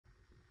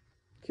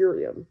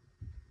curium.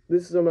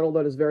 This is a metal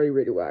that is very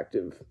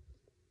radioactive.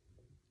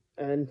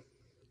 And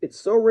it's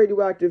so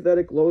radioactive that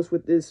it glows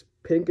with this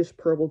pinkish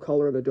purple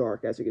color in the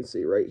dark, as you can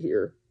see right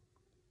here.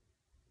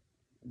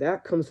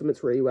 That comes from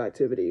its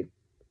radioactivity.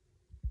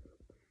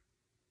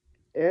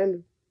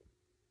 And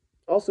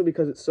also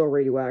because it's so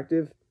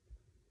radioactive,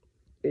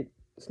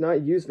 it's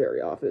not used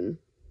very often.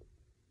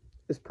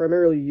 It's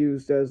primarily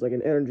used as like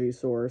an energy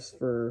source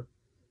for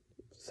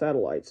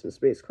satellites and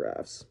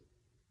spacecrafts.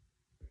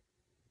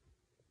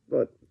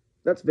 But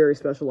that's very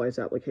specialized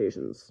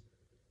applications.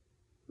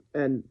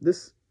 And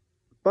this,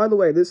 by the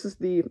way, this is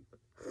the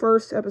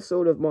first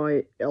episode of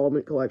my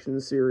element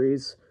collection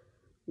series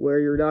where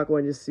you're not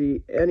going to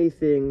see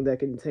anything that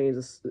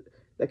contains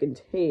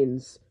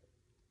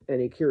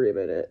any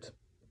curium in it.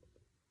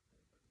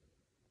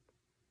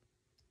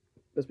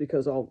 That's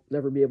because I'll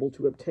never be able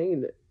to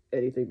obtain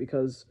anything,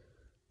 because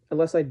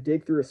unless I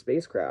dig through a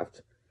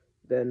spacecraft,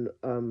 then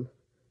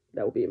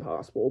that would be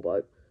impossible.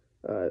 But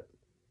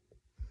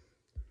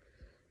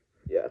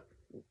yeah,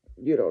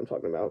 you know what I'm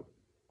talking about.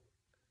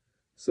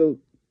 So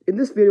in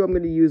this video, I'm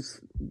going to use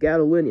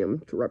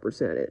gadolinium to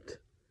represent it,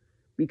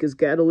 because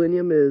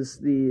gadolinium is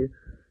the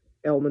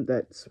element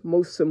that's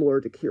most similar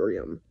to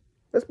curium.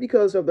 That's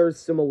because of their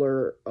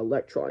similar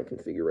electron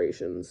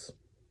configurations.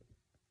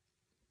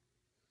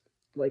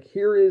 Like,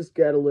 here is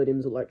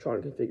gadolinium's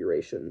electron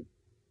configuration,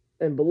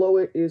 and below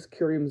it is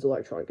curium's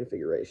electron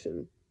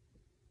configuration.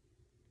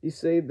 You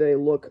say they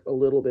look a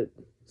little bit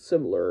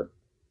similar,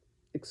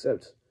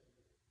 except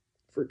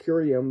for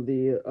curium,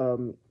 the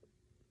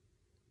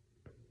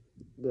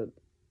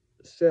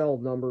shell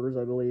numbers,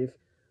 I believe,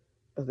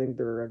 I think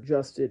they're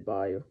adjusted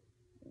by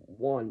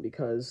 1,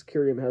 because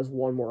curium has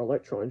 1 more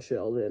electron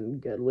shell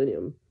than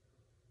gadolinium.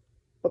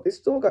 But they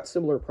still got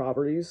similar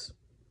properties.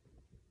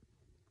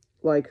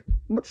 Like,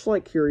 much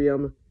like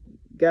curium,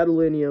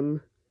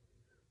 gadolinium,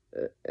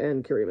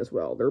 and curium as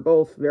well. They're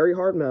both very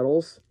hard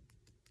metals,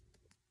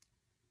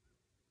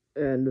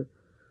 and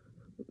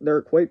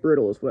they're quite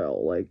brittle as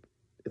well. Like,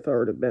 if I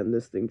were to bend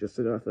this thing just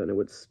enough, then it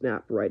would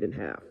snap right in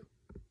half.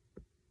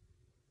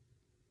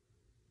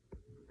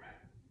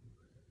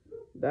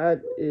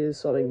 That is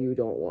something you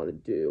don't want to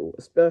do,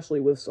 especially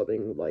with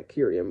something like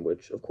curium,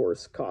 which of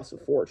course costs a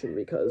fortune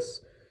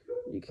because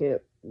you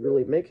can't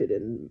really make it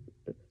in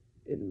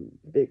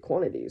big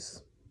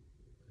quantities.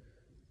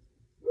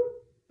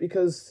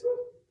 Because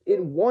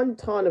in 1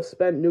 ton of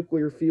spent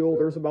nuclear fuel,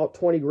 there's about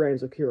 20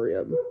 grams of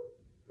curium.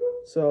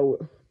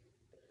 So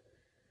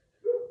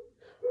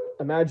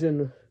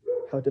imagine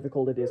how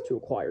difficult it is to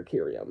acquire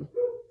curium.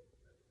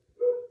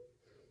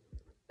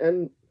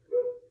 And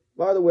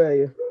by the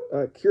way,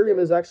 curium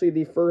is actually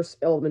the first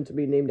element to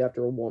be named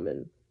after a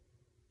woman,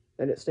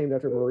 and it's named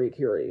after Marie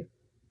Curie,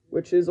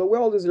 which is a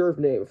well-deserved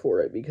name for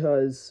it,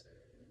 because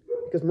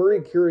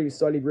Marie Curie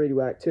studied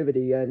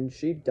radioactivity, and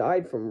she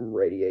died from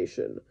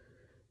radiation,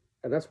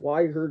 and that's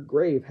why her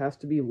grave has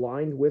to be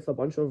lined with a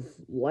bunch of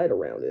lead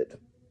around it.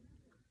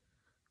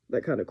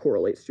 That kind of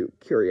correlates to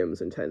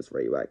curium's intense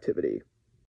radioactivity.